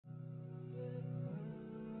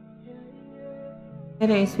It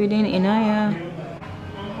is within Inaya.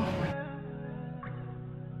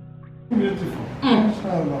 Beautiful.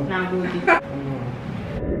 Now good.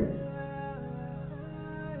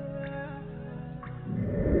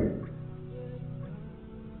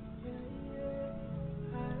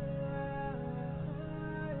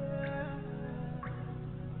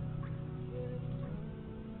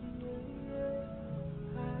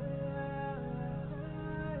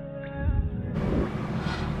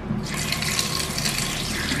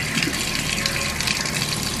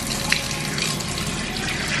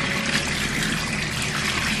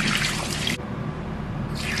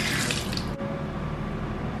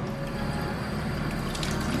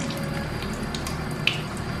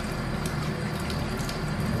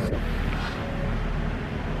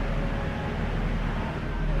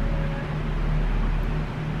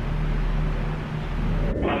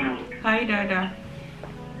 Hi, Dada.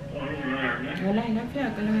 Wala, lafiya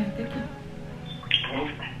kalaway. Thank you.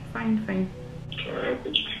 Fine, fine.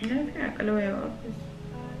 Lafiya kalaway office.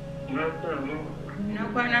 Na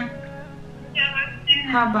kwana.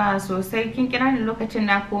 Haba sosai kin kira ni lokacin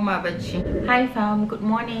na koma bacci. Hi fam, good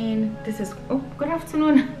morning. Good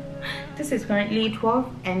afternoon. This is currently 12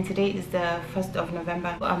 and today is the 1st of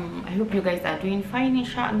November. I hope you guys are doing fine,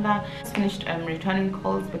 inshallah. Just finished returning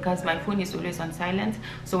calls because my phone is always on silent.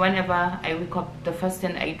 So whenever I wake up, the first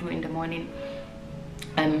thing I do in the morning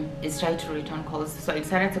is try to return calls. So I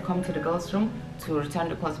decided to come to the girls' room to return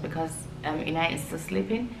the calls because Iman is still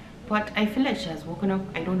sleeping. But I feel like she has woken up.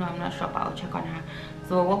 I don't know, I'm not sure, but I'll check on her.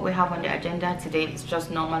 So what we have on the agenda today is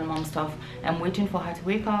just normal mom stuff. I'm waiting for her to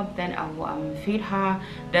wake up, then I'll feed her,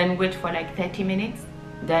 then wait for like 30 minutes,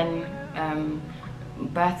 then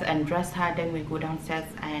bath and dress her, then we go downstairs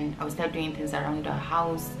and I'll start doing things around the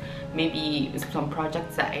house, maybe some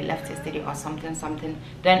projects that I left yesterday or something.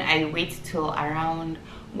 Then I wait till around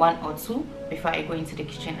 1 or 2 before I go into the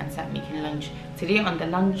kitchen and start making lunch. Today on the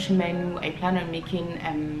lunch menu I plan on making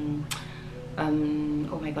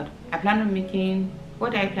oh my god, I plan on making,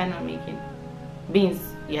 what do I plan on making? Beans,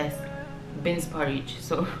 yes, beans porridge.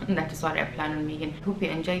 So that is what I plan on making. Hope you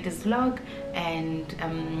enjoyed this vlog, and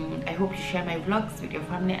I hope you share my vlogs with your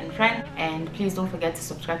family and friends, and please don't forget to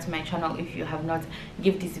subscribe to my channel if you have not.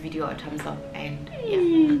 Give this video a thumbs up, and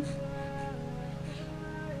yeah.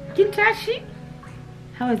 Kintashi,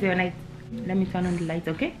 how was your night? Let me turn on the lights,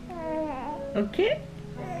 okay? Okay.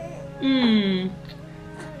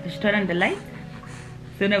 Let's turn on the light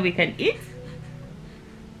so now we can eat.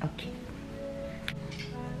 Okay.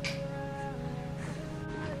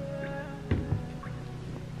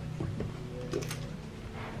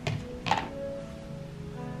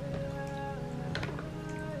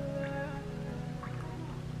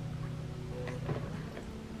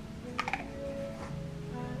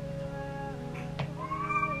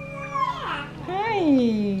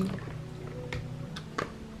 Hi.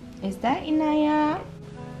 Is that Inaya?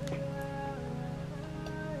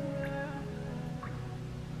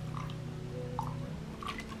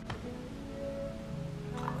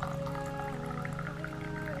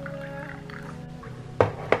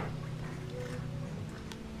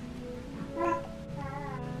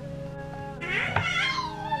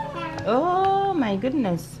 Oh my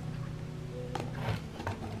goodness.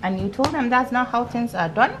 And you told them that's not how things are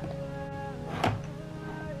done?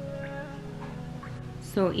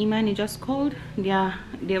 So Iman just called. Yeah,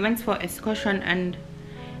 they went for excursion and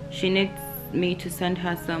she needs me to send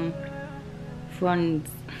her some funds.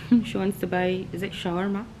 She wants to buy, is it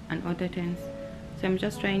shawarma and other things. So I'm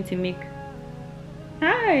just trying to make,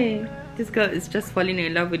 hi, this girl is just falling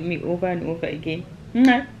in love with me over and over again.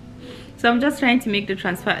 So I'm just trying to make the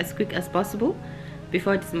transfer as quick as possible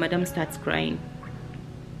before this madam starts crying.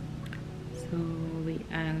 So we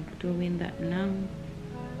are doing that now.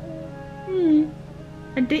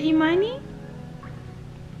 Ade Imani?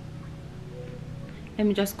 Let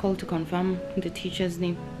me just call to confirm the teacher's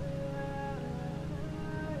name.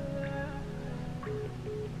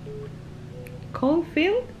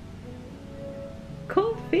 Coalfield?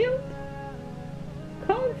 Coalfield?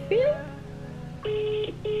 Coalfield?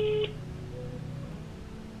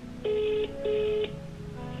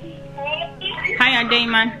 Hi Ade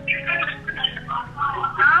Iman.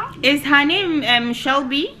 Is her name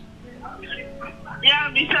Shelby?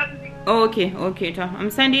 Yeah, Shelby. Oh, okay, okay,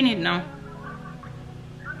 I'm sending it now.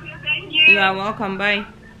 Okay, thank you. You are welcome, bye.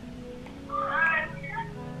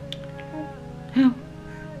 Oh.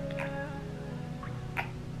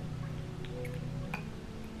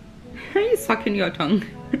 Are you sucking your tongue?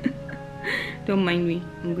 Don't mind me,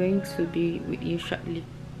 I'm going to be with you shortly.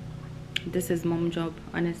 This is mom job,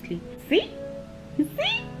 honestly. See?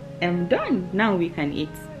 I'm done. Now we can eat.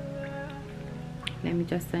 Let me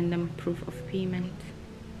just send them proof of payment.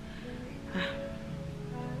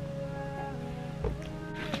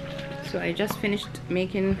 So I just finished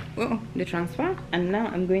making the transfer, and now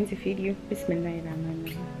I'm going to feed you.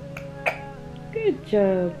 Bismillahirrahmanirrahim. Good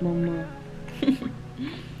job, mama.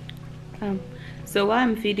 So while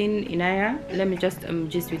I'm feeding Inaya, let me just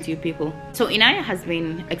gist with you people. So Inaya has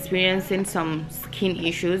been experiencing some skin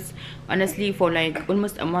issues, honestly, for like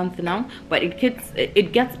almost a month now, but it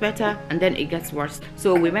gets better and then it gets worse.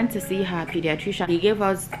 So we went to see her pediatrician. He gave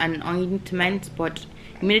us an ointment, but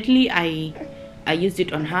immediately I used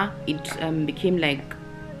it on her, it became like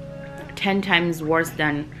 10 times worse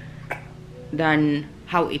than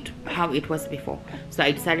how it was before. So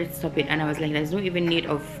I decided to stop it, and I was like, there's no even need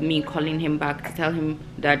of me calling him back to tell him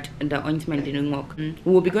that the ointment didn't work. We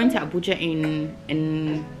will be going to Abuja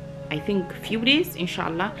in I think few days,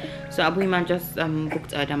 inshallah. So Abu Iman just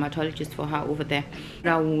booked a dermatologist for her over there.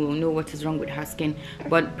 Now we'll know what is wrong with her skin.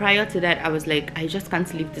 But prior to that, I was like, I just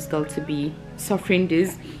can't leave this girl to be suffering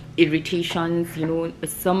these irritations, you know.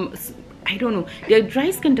 I don't know, the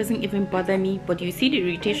dry skin doesn't even bother me, but you see the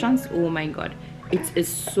irritations, oh my god, it is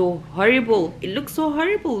so horrible. It looks so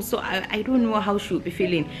horrible. So I don't know how she would be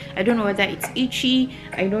feeling. I don't know whether it's itchy,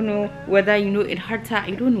 I don't know whether, you know, it hurt her,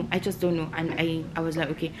 I don't know, I just don't know. And I was like,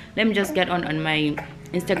 okay, let me just get on my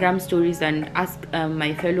Instagram stories and ask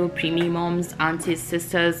my fellow preemie moms, aunties,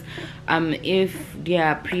 sisters, if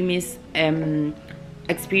their preemies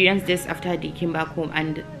experienced this after they came back home.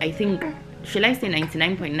 And I think, should I say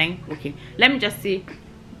 99.9? okay, let me just say,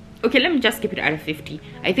 okay, let me just keep it at 50.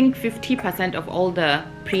 I think 50% of all the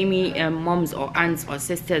preemie moms or aunts or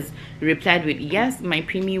sisters replied with, yes, my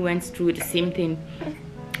preemie went through the same thing.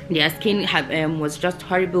 Their skin was just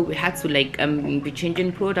horrible. We had to like be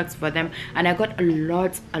changing products for them, and I got a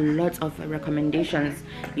lot of recommendations,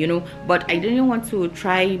 you know. But I didn't want to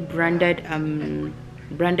try branded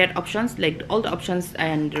options. Like all the options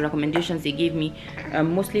and the recommendations they gave me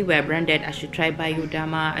mostly were branded. I should try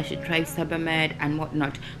Bioderma, I should try Sabamed and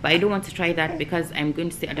whatnot, but I don't want to try that because I'm going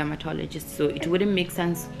to see a dermatologist, so it wouldn't make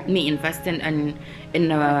sense me investing in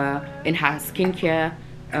her skincare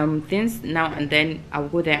things now, and then I'll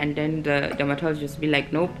go there and then the dermatologist will be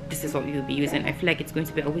like, nope, this is what you'll be using. I feel like it's going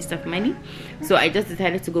to be a waste of money. So I just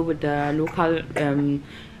decided to go with the local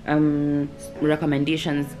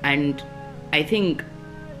recommendations, and I think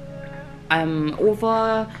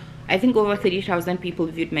over 30,000 people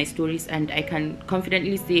viewed my stories, and I can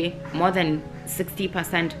confidently say more than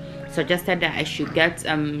 60% suggested that I should get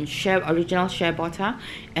original shea butter,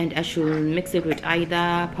 and I should mix it with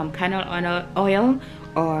either palm kernel oil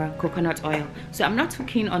or coconut oil. So I'm not too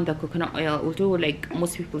keen on the coconut oil, although like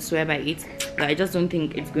most people swear by it, but I just don't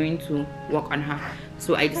think it's going to work on her.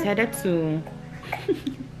 So I decided to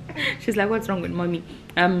she's like, what's wrong with mommy?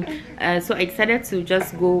 So I decided to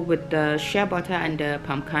just go with the shea butter and the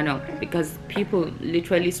palm kernel, because people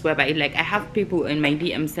literally swear by it. Like I have people in my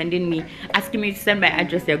DM sending me, asking me to send my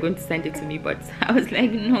address, they're going to send it to me, but I was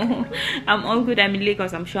like, no, I'm all good, I'm in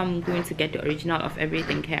Lagos, I'm sure I'm going to get the original of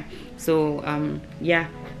everything here. So yeah,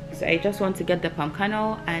 so I just want to get the palm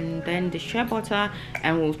kernel and then the shea butter,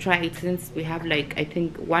 and we'll try it, since we have like I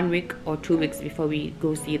think 1 week or 2 weeks before we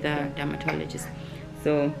go see the dermatologist.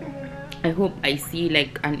 So I hope I see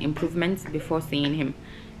like an improvement before seeing him,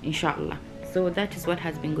 inshallah. So that is what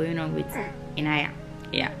has been going on with Inaya.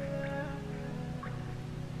 Yeah,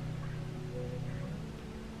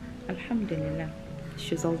 alhamdulillah,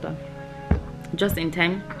 she's all done just in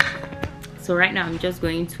time. So right now I'm just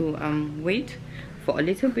going to wait for a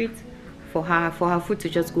little bit for her food to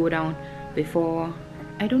just go down before,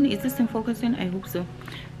 I don't know, is this in focusing? I hope so.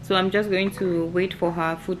 So I'm just going to wait for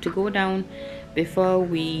her food to go down before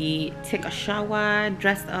we take a shower,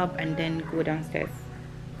 dress up, and then go downstairs.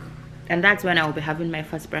 And that's when I'll be having my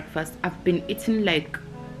first breakfast. I've been eating like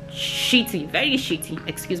shitty, very shitty,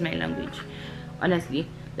 excuse my language, honestly.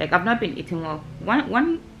 Like I've not been eating well.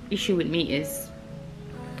 One issue with me is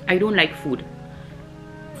I don't like food.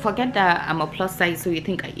 Forget that I'm a plus size so you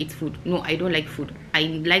think I eat food. No, I don't like food. I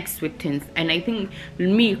like sweet things, and I think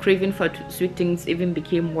me craving for sweet things even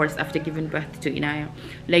became worse after giving birth to Inaya.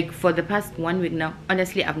 Like for the past 1 week now,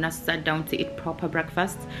 honestly, I've not sat down to eat proper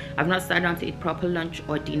breakfast. I've not sat down to eat proper lunch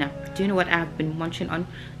or dinner. Do you know what I have been munching on?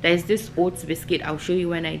 There's this oats biscuit. I'll show you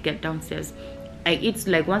when I get downstairs. I eat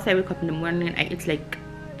like, once I wake up in the morning, I eat like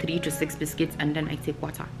 3 to 6 biscuits, and then I take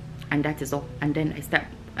water, and that is all. And then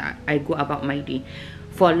I go about my day.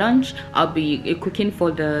 For lunch, I'll be cooking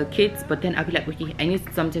for the kids, but then I'll be like, okay, I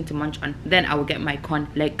need something to munch on. Then I will get my corn.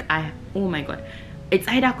 Like oh my god, it's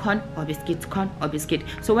either corn or biscuit.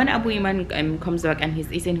 So when Abu Iman comes back and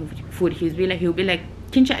he's eating food, he'll be like,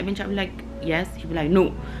 Kincha, I'll be like, yes. He'd be like,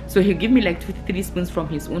 no. So he'd give me like 2-3 spoons from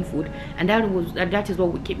his own food, and that is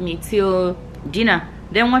what would keep me till dinner.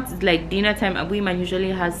 Then what's like dinner time, Abu Iman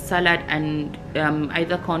usually has salad and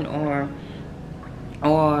either corn or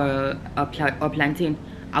plantain.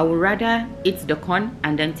 I would rather eat the corn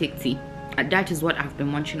and then take tea. That is what I've been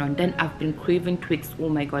munching on. Then I've been craving Twix. Oh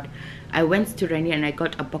my god, I went to Rennie and I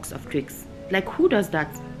got a box of Twix. Like, who does that?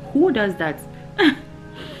 Who does that?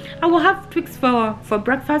 I will have Twix for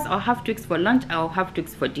breakfast, I'll have Twix for lunch, I'll have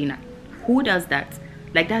Twix for dinner. Who does that?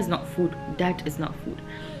 Like, that's not food. That is not food.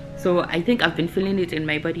 So I think I've been feeling it in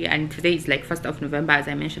my body, and today is like 1st of November, as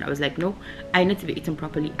I mentioned. I was like, no, I need to be eating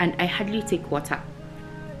properly. And I hardly take water.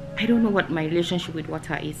 I don't know what my relationship with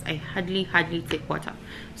water is. I hardly take water.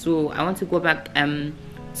 So I want to go back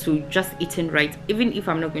to just eating right. Even if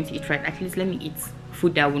I'm not going to eat right, at least let me eat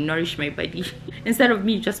food that will nourish my body instead of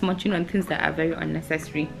me just munching on things that are very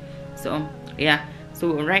unnecessary. So yeah,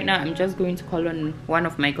 so right now I'm just going to call on one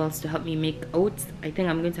of my girls to help me make oats. I think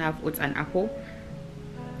I'm going to have oats and apple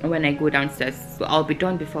when I go downstairs, so I'll be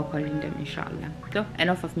done before calling them, inshallah. So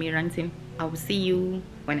enough of me ranting. I will see you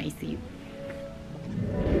when I see you.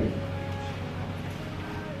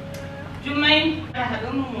 Do you mind? I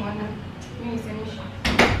don't know.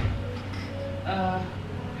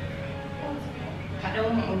 I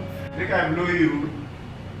don't know. They can blow you.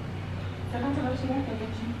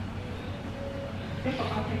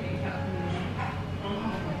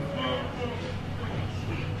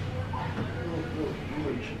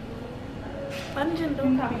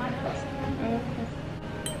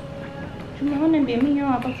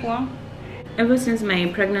 Ever since my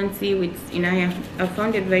pregnancy with Inaya, I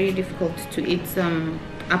found it very difficult to eat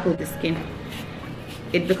apple with skin.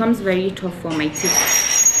 It becomes very tough for my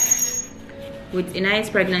teeth. With Inaya's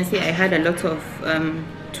pregnancy, I had a lot of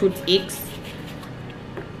toothaches.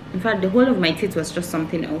 In fact, the whole of my teeth was just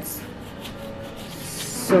something else.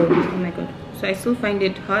 So, oh my god. So I still find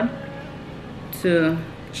it hard to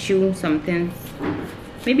chew some things.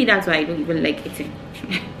 Maybe that's why I don't even like eating.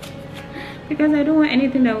 Because I don't want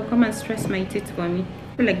anything that will come and stress my teeth for me.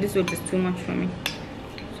 I feel like this would be too much for me.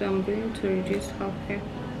 So I'm going to reduce half here.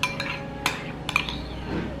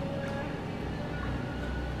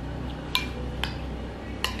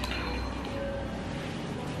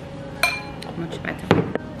 Much better.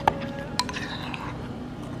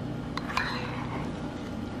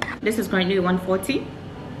 This is currently 1:40,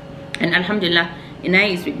 and alhamdulillah,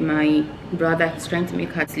 Inai is with my brother. He's trying to make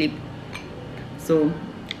her sleep, so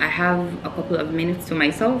I have a couple of minutes to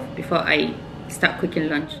myself before I start cooking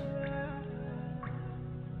lunch.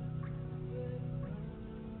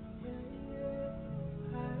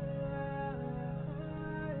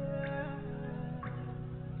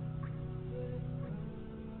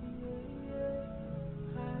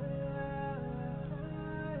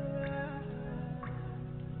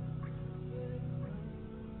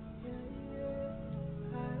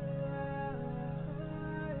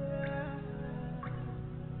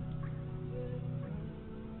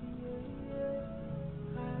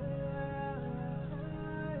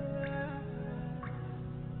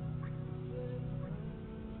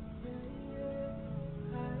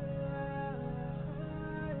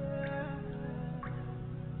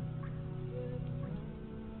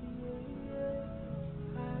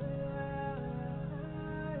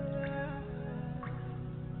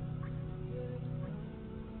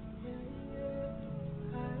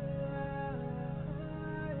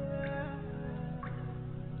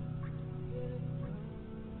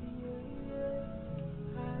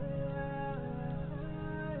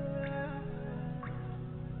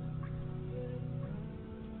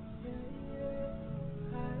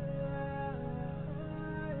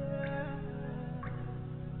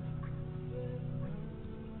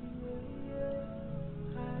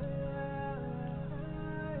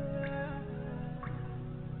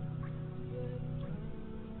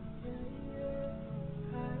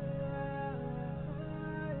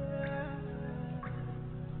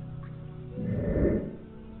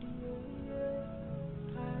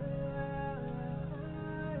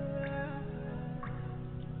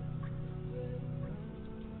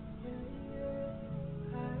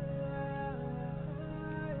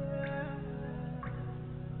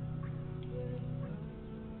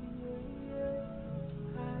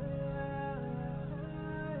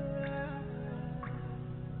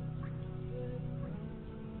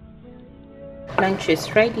 Lunch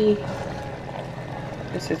is ready.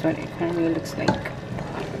 This is what it currently looks like.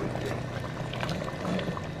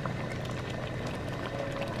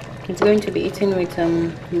 It's going to be eaten with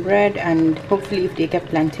bread, and hopefully if they get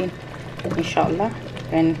plantain, inshallah,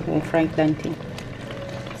 then we'll fry plantain.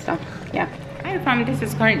 So yeah, Hi fam, this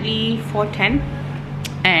is currently 4:10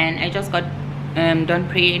 and I just got done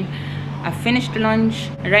praying. I finished lunch.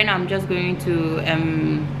 Right now I'm just going to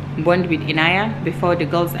bond with Inaya before the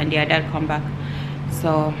girls and their dad come back.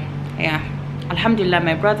 So yeah, alhamdulillah,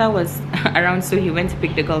 my brother was around, so he went to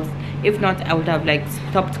pick the girls. If not, I would have like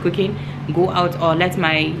stopped cooking, go out, or let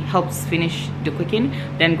my helps finish the cooking,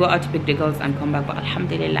 then go out to pick the girls and come back. But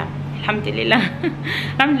alhamdulillah,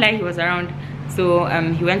 alhamdulillah, he was around, so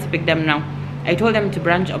he went to pick them now. I told them to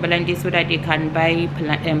branch Obalandi so that they can buy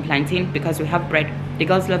plantain, because we have bread. The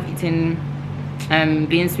girls love eating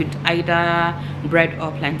beans with either bread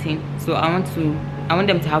or plantain, so I want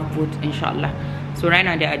them to have both, inshallah. So right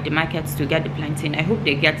now they're at the markets to get the plantain. I hope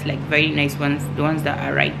they get like very nice ones, the ones that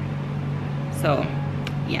are ripe. So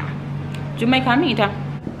yeah, Jamaica meter.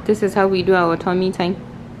 This is how we do our tummy time.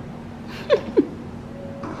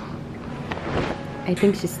 I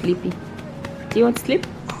think she's sleepy. Do you want to sleep?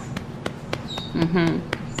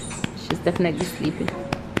 She's definitely sleeping.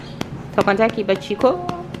 Tokantaki bachiko.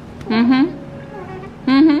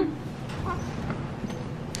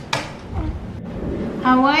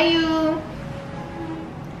 How are you?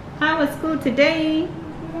 How was school today?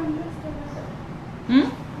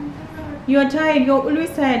 You're tired. You're always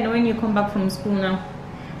tired when you come back from school now.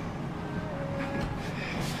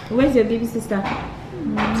 Where's your baby sister?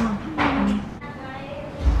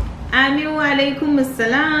 Aminu alaikum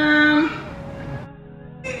assalam.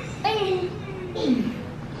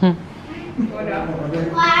 What up?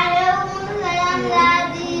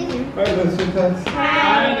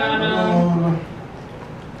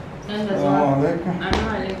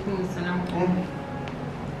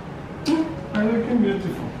 I'm looking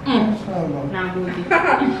beautiful. Now good.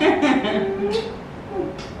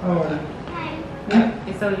 How are you?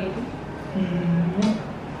 It's all you.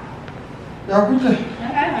 Yeah, good.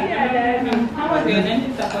 How was your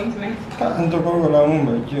dentist appointment?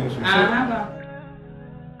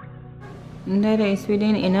 Dada is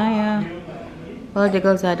feeding Inaya. All the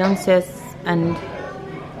girls are downstairs and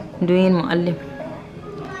doing mu'allim.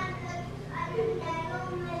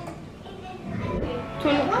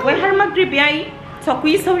 Wai har Maghrib yayi? So ku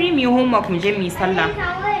yi sauri mu yi homework mu je mu yi sallah.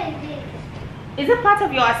 Is it part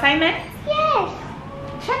of your assignment? Yes.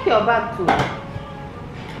 Check your bag too.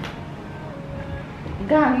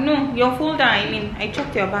 God, no, your folder. I mean, I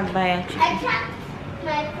checked your bag by I checked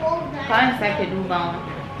my folder. Can't sake dubawa.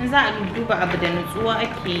 In za a duba abu da nutsuwa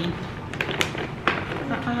ake.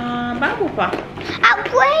 Babu fa.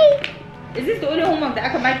 Wait. Is this the only homework that I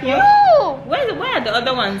can back here? No. Where are the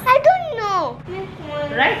other ones? I don't know.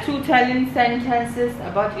 Write 2 telling sentences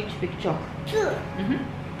about each picture. 2.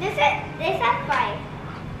 They said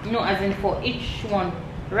 5. No, as in for each one.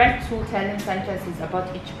 Write 2 telling sentences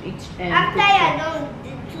about each After picture. I know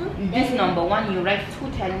the 2. This number 1, you write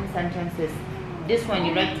 2 telling sentences. This one,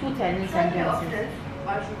 you write 2 telling sentences.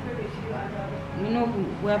 You know,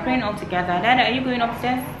 we are praying all together. Dada, are you going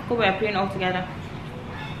upstairs? Go, we are praying all together.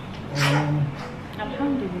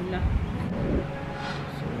 Alhamdulillah.